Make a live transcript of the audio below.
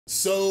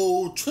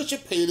So, Trisha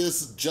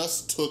Paytas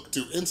just took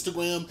to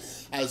Instagram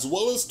as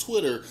well as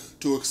Twitter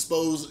to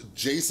expose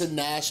Jason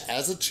Nash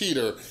as a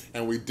cheater,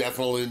 and we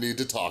definitely need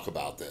to talk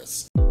about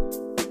this.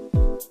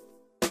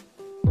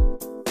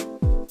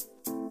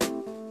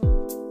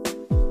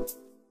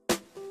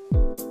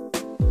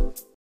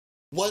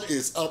 What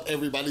is up,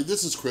 everybody?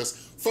 This is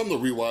Chris from the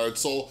Rewired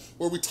Soul,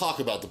 where we talk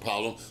about the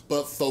problem,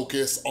 but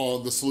focus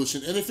on the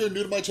solution. And if you're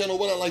new to my channel,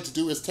 what I like to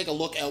do is take a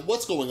look at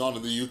what's going on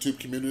in the YouTube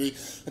community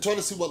and try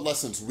to see what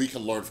lessons we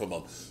can learn from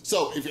them.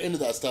 So if you're into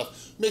that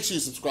stuff, make sure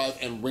you subscribe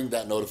and ring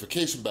that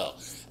notification bell.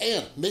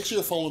 And make sure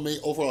you're following me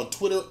over on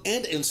Twitter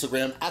and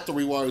Instagram at the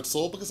Rewired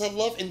Soul, because I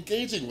love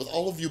engaging with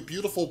all of you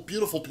beautiful,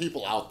 beautiful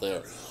people out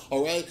there,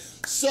 all right?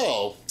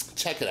 So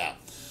check it out.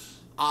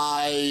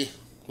 I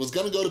was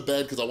gonna go to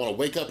bed because I want to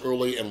wake up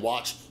early and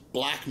watch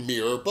Black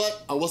Mirror,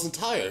 but I wasn't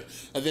tired.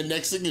 And then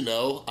next thing you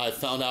know, I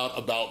found out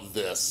about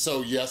this.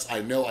 So yes,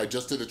 I know I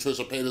just did a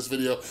Trisha Paytas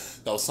video.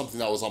 That was something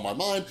that was on my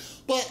mind,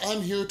 but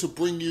I'm here to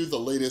bring you the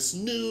latest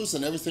news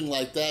and everything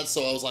like that.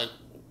 So I was like,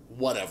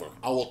 whatever,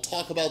 I will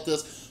talk about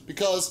this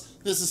because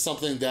this is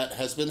something that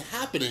has been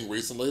happening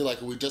recently,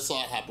 like we just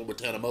saw it happen with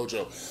Tana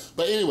Mojo.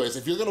 But anyways,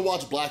 if you're gonna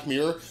watch Black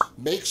Mirror,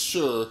 make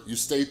sure you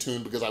stay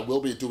tuned because I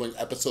will be doing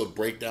episode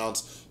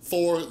breakdowns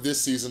for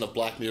this season of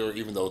Black Mirror,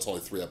 even though it's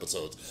only 3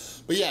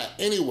 episodes. But yeah,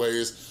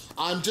 anyways,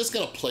 I'm just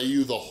gonna play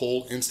you the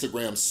whole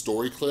Instagram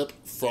story clip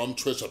from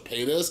Trisha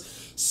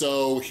Paytas.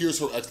 So here's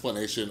her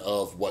explanation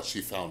of what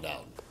she found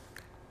out.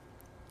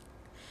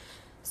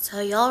 So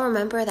y'all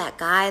remember that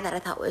guy that I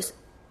thought was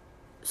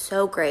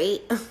so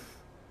great?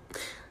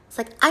 It's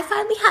like, I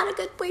finally had a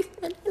good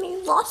boyfriend and he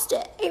lost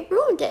it. I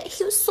ruined it.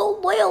 He was so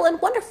loyal and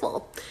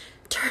wonderful.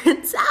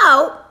 Turns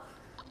out,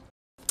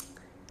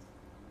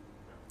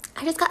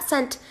 I just got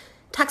sent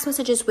text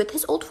messages with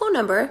his old phone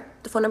number,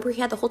 the phone number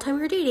he had the whole time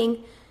we were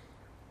dating,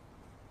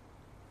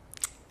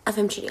 of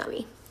him cheating on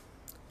me.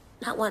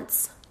 Not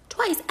once,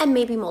 twice, and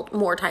maybe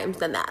more times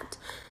than that.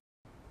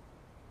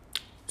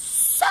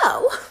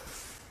 So,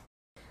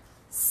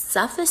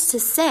 suffice to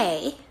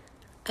say,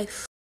 I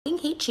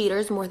hate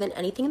cheaters more than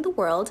anything in the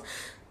world.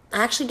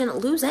 I actually didn't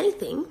lose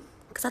anything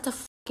because that's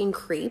a fucking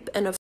creep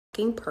and a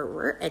fucking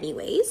pervert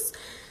anyways.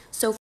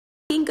 So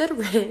fucking good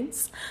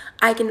riddance.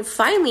 I can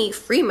finally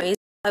free myself.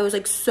 I was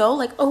like,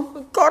 oh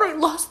my God, I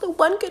lost the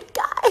one good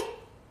guy.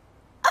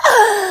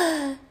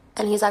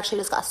 And he's actually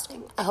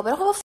disgusting. I hope I don't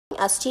have a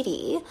fucking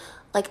STD.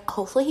 Like,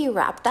 hopefully he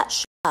wrapped that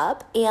shit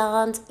up.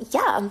 And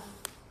yeah,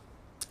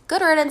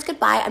 good riddance,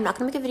 goodbye. I'm not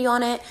gonna make a video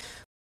on it.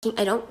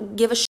 I don't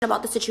give a shit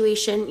about the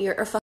situation. You're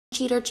a fucking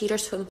cheater.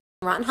 Cheaters from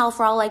rotten hell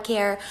for all I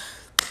care.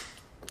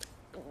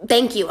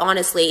 Thank you,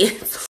 honestly.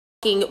 It's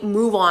fucking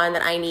move on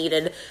that I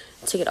needed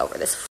to get over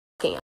this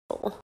fucking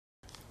asshole.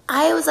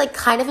 I was like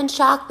kind of in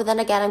shock, but then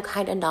again, I'm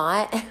kind of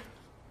not.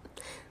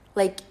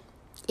 Like,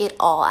 it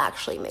all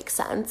actually makes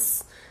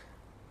sense,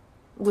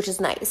 which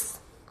is nice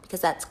because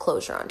that's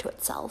closure onto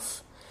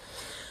itself.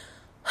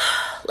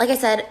 Like I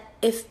said,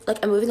 if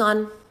like I'm moving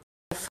on,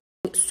 I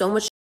have so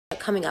much shit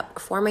coming up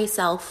for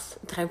myself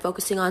that I'm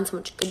focusing on, so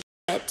much good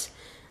shit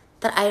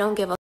that I don't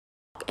give a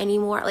fuck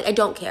anymore. Like, I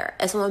don't care.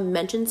 If someone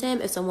mentions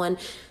him, if someone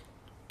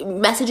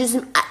messages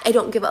him, I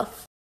don't give a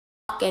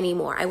fuck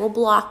anymore. I will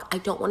block. I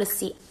don't want to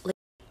see, like,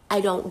 I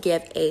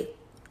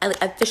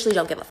officially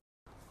don't give a fuck.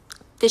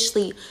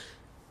 Officially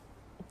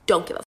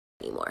don't give a fuck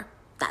anymore.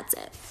 That's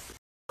it.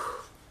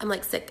 I'm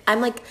like sick. I'm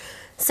like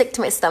sick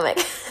to my stomach.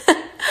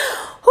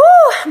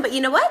 Whew. But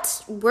you know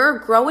what? We're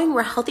growing.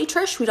 We're healthy,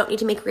 Trish. We don't need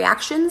to make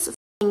reactions.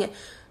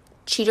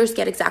 Cheaters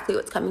get exactly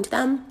what's coming to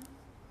them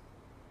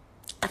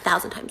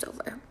 1,000 times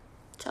over.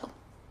 So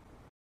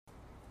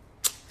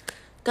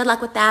good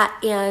luck with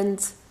that. And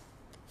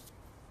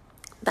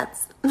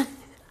that's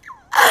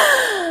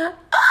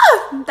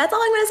that's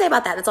all I'm gonna say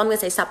about that. That's all I'm gonna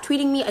say. Stop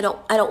tweeting me. I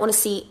don't want to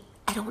see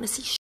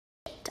shit.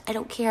 I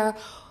don't care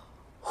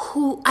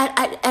who.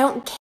 I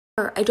don't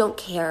care. I don't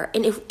care.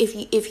 And if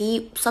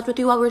he slept with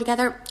you while we were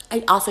together,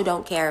 I also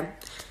don't care.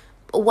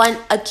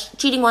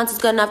 Cheating once is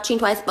good enough. Cheating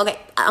twice, okay.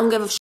 I don't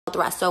give a shit about the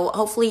rest. So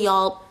hopefully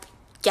y'all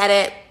get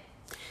it.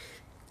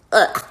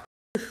 Ugh.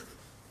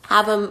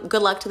 Have him.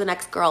 Good luck to the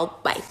next girl.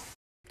 Bye.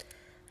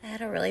 I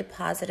had a really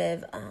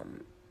positive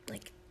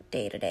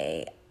day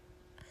today.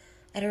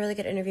 I had a really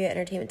good interview at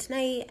Entertainment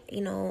Tonight.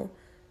 You know,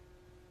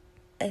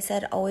 I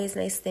said always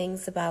nice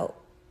things about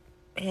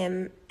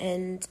him,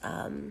 and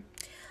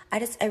I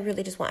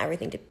really just want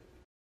everything to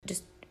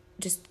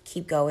just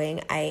keep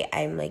going.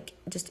 I'm like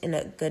just in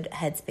a good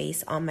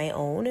headspace on my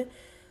own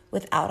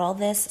without all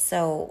this.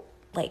 So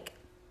like,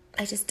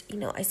 I just,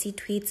 I see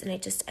tweets and I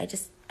just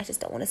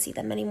don't want to see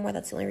them anymore.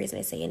 That's the only reason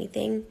I say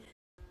anything.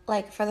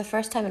 Like, for the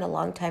first time in a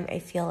long time, I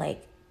feel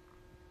like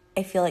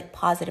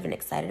positive and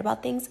excited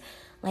about things.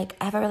 Like,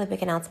 I have a really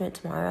big announcement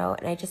tomorrow,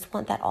 and I just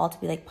want that all to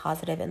be, like,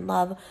 positive and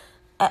love.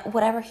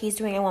 Whatever he's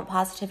doing, I want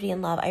positivity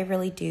and love. I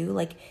really do.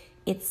 Like,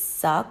 it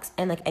sucks,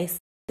 and, like, I see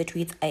the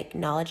tweets, I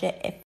acknowledge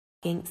it. It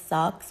fucking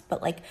sucks,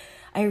 but, like,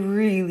 I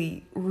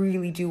really,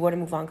 really do want to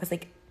move on, because,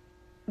 like,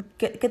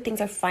 good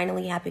things are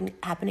finally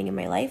happening in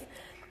my life.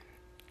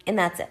 And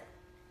that's it.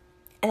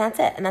 And that's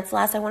it. And that's the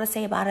last I want to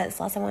say about it. It's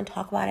the last I want to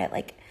talk about it.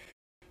 Like,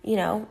 you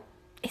know,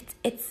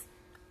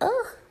 ugh.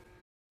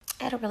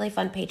 I had a really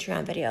fun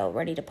Patreon video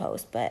ready to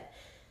post, but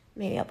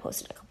maybe I'll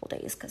post it in a couple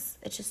days because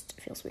it just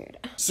feels weird.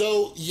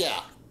 So,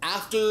 yeah,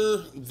 after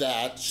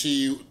that,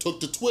 she took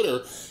to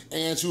Twitter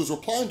and she was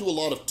replying to a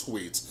lot of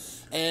tweets.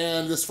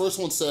 And this first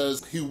one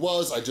says,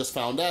 I just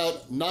found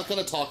out, not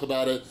gonna talk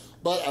about it,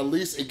 but at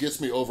least it gets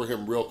me over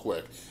him real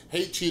quick.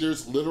 Hate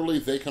cheaters, literally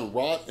they can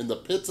rot in the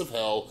pits of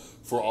hell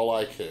for all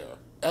I care.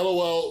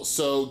 LOL,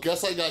 so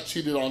guess I got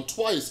cheated on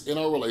twice in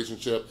our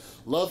relationship.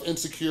 Love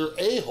insecure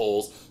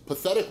a-holes,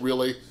 pathetic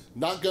really,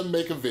 not gonna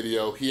make a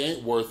video, he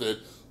ain't worth it,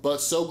 but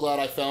so glad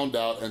I found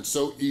out and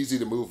so easy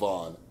to move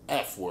on.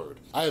 F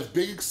word. I have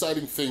big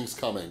exciting things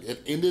coming.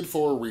 It ended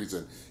for a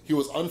reason. He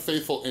was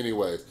unfaithful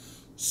anyways.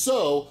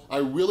 So, I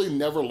really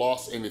never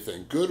lost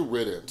anything. Good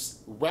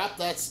riddance. Wrap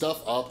that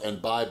stuff up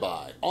and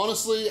bye-bye.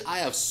 Honestly, I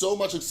have so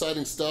much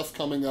exciting stuff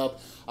coming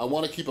up. I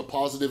want to keep it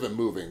positive and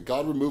moving.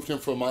 God removed him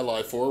from my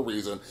life for a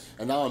reason,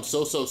 and now I'm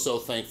so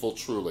thankful,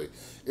 truly.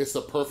 It's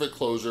the perfect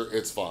closure,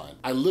 it's fine.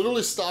 I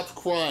literally stopped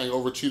crying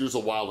over cheaters a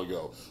while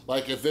ago.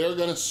 Like, if they're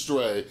gonna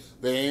stray,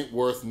 they ain't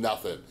worth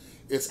nothing.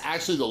 It's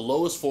actually the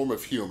lowest form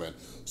of human,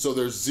 so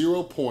there's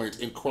 0 point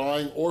in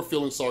crying or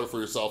feeling sorry for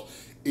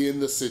yourself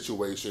in the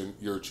situation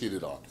you're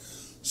cheated on.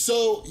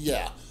 So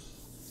yeah,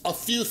 a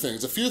few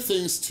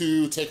things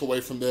to take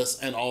away from this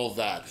and all of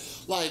that.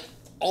 Like,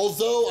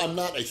 although I'm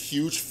not a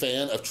huge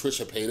fan of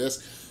Trisha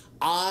Paytas,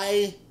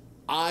 I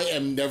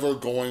am never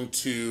going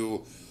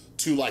to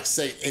like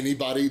say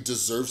anybody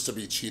deserves to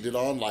be cheated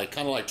on. Like,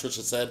 kind of like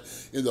Trisha said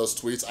in those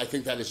tweets, I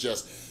think that is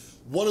just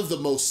one of the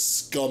most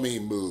scummy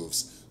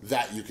moves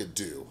that you could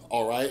do,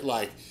 all right?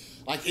 Like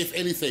if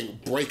anything,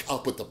 break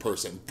up with the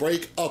person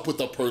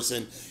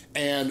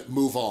and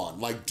move on.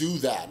 Like, do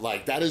that.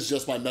 Like, that is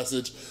just my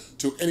message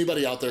to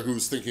anybody out there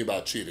who's thinking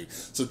about cheating.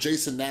 So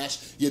Jason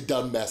Nash, you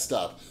done messed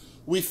up.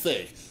 We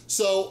think.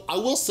 So I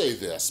will say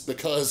this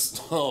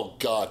because, oh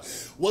God,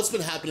 what's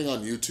been happening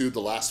on YouTube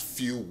the last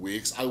few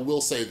weeks, I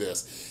will say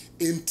this,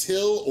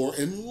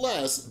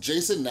 unless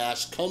Jason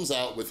Nash comes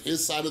out with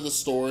his side of the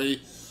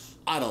story,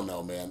 I don't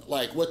know, man.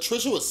 Like, what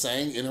Trisha was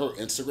saying in her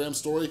Instagram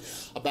story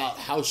about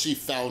how she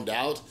found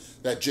out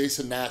that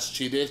Jason Nash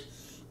cheated,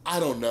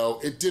 I don't know,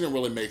 it didn't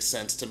really make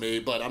sense to me,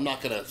 but I'm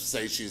not gonna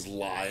say she's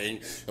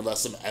lying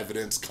unless some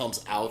evidence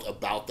comes out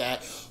about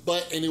that.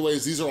 But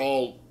anyways, these are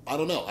all, I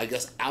don't know, I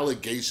guess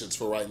allegations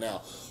for right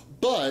now.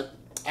 But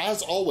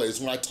as always,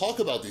 when I talk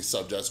about these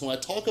subjects, when I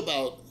talk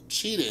about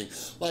cheating,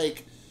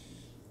 like,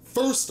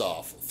 first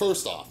off,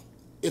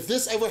 if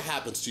this ever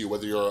happens to you,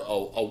 whether you're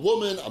a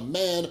woman, a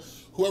man,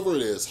 whoever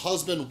it is,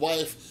 husband,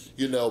 wife,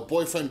 you know,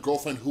 boyfriend,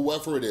 girlfriend,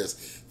 whoever it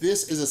is,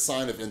 this is a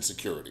sign of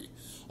insecurity,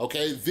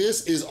 okay?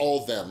 This is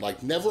all them.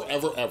 Like, never,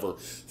 ever, ever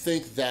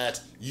think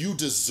that you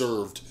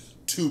deserved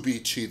to be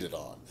cheated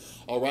on,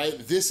 all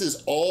right? This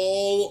is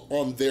all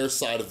on their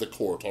side of the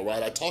court, all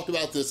right? I talked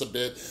about this a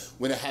bit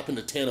when it happened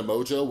to Tana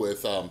Mojo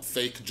with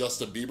fake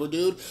Justin Bieber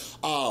dude.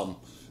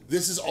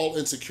 This is all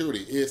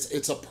insecurity.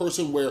 It's a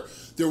person where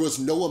there was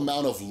no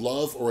amount of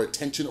love or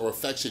attention or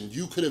affection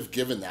you could have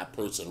given that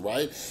person,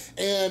 right?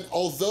 And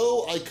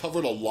although I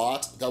covered a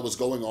lot that was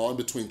going on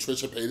between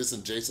Trisha Paytas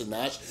and Jason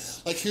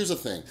Nash, like, here's the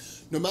thing.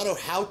 No matter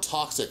how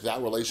toxic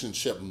that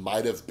relationship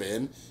might have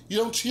been, you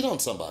don't cheat on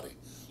somebody.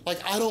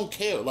 Like, I don't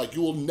care. Like,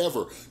 you will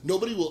never,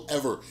 nobody will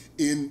ever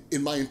in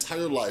my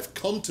entire life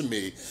come to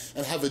me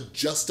and have a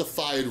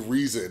justified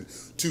reason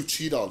to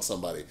cheat on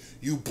somebody.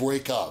 You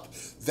break up.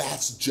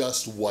 That's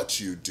just what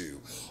you do,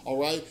 all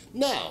right?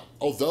 Now,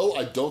 although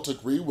I don't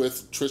agree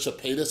with Trisha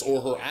Paytas or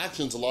her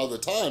actions a lot of the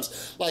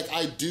times, like,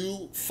 I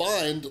do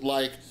find,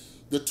 like,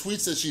 the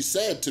tweets that she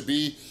said to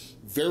be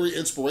very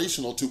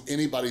inspirational to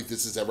anybody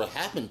this has ever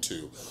happened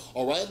to,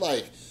 all right?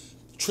 Like,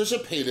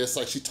 Trisha Paytas,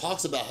 like, she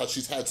talks about how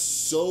she's had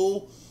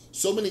so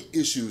many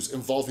issues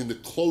involving the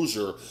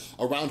closure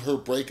around her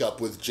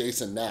breakup with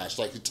Jason Nash.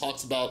 Like, he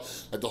talks about,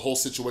 like, the whole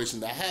situation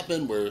that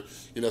happened where,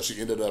 you know, she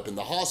ended up in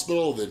the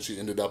hospital, then she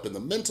ended up in the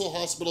mental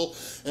hospital,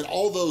 and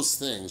all those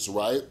things,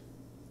 right?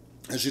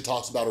 And she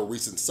talks about her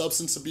recent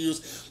substance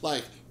abuse.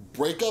 Like,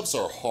 breakups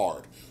are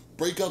hard.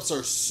 Breakups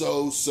are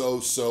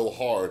so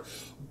hard.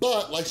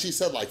 But, like she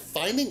said, like,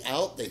 finding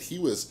out that he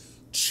was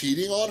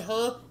cheating on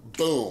her,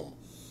 boom.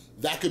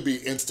 That could be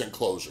instant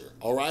closure,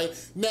 all right?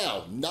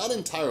 Now, not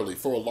entirely.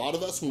 For a lot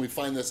of us, when we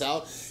find this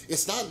out,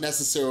 it's not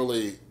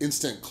necessarily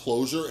instant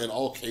closure in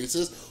all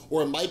cases,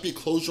 or it might be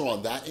closure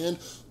on that end,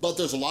 but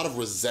there's a lot of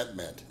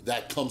resentment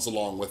that comes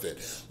along with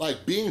it.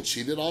 Like, being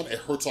cheated on, it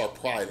hurts our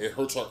pride, it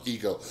hurts our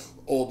ego,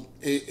 or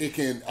it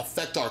can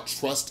affect our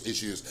trust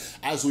issues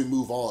as we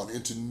move on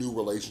into new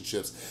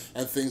relationships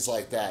and things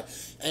like that.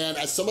 And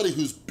as somebody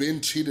who's been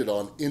cheated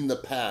on in the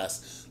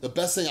past, the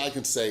best thing I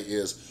can say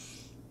is,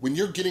 when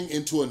you're getting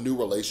into a new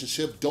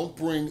relationship, don't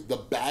bring the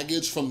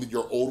baggage from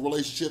your old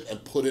relationship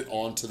and put it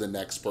on to the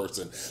next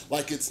person.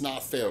 Like, it's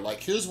not fair.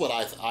 Like, here's what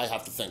I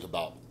have to think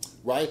about.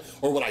 right?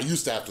 Or what I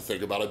used to have to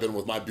think about. I've been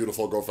with my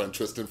beautiful girlfriend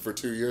Tristan for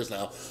 2 years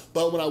now.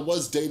 But when I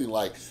was dating,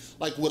 like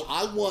would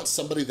I want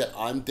somebody that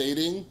I'm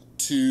dating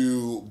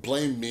to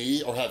blame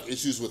me or have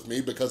issues with me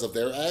because of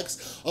their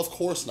ex? Of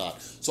course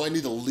not. So I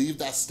need to leave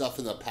that stuff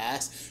in the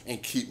past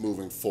and keep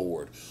moving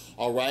forward.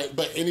 All right,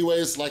 but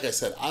anyways, like I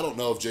said, I don't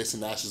know if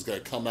Jason Nash is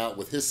gonna come out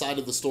with his side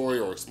of the story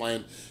or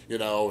explain, you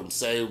know, and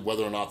say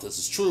whether or not this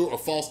is true or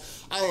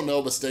false. I don't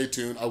know, but stay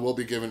tuned. I will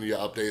be giving you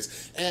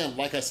updates. And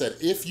like I said,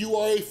 if you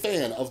are a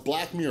fan of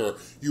Black Mirror,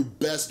 you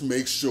best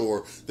make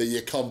sure that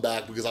you come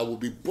back, because I will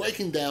be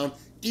breaking down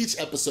each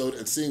episode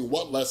and seeing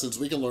what lessons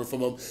we can learn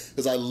from them,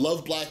 because I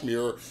love Black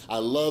Mirror. I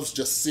love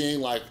just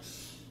seeing like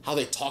how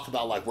they talk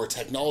about like where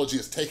technology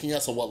is taking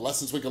us and what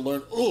lessons we can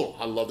learn. Oh,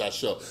 I love that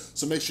show.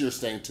 So make sure you're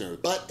staying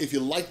tuned. But if you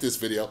like this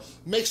video,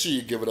 make sure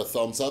you give it a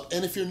thumbs up.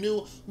 And if you're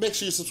new, make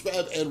sure you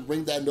subscribe and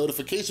ring that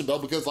notification bell,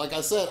 because like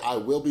I said, I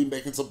will be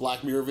making some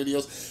Black Mirror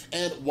videos.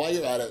 And while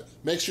you're at it,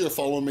 make sure you're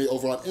following me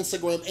over on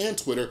Instagram and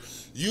Twitter.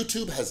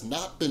 YouTube has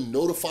not been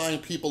notifying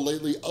people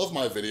lately of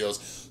my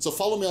videos. So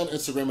follow me on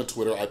Instagram and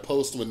Twitter. I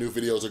post when new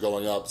videos are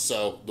going up,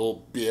 so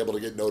they'll be able to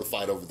get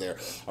notified over there.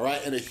 All right,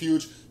 and a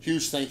huge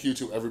thank you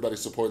to everybody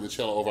supporting the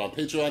channel over on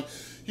Patreon.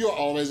 You are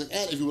all amazing.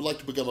 And if you would like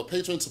to become a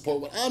patron, support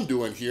what I'm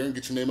doing here and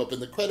get your name up in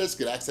the credits,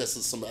 get access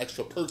to some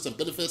extra perks and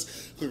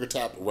benefits, click or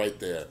tap right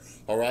there.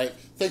 All right,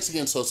 thanks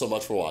again so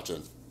much for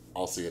watching.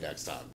 I'll see you next time.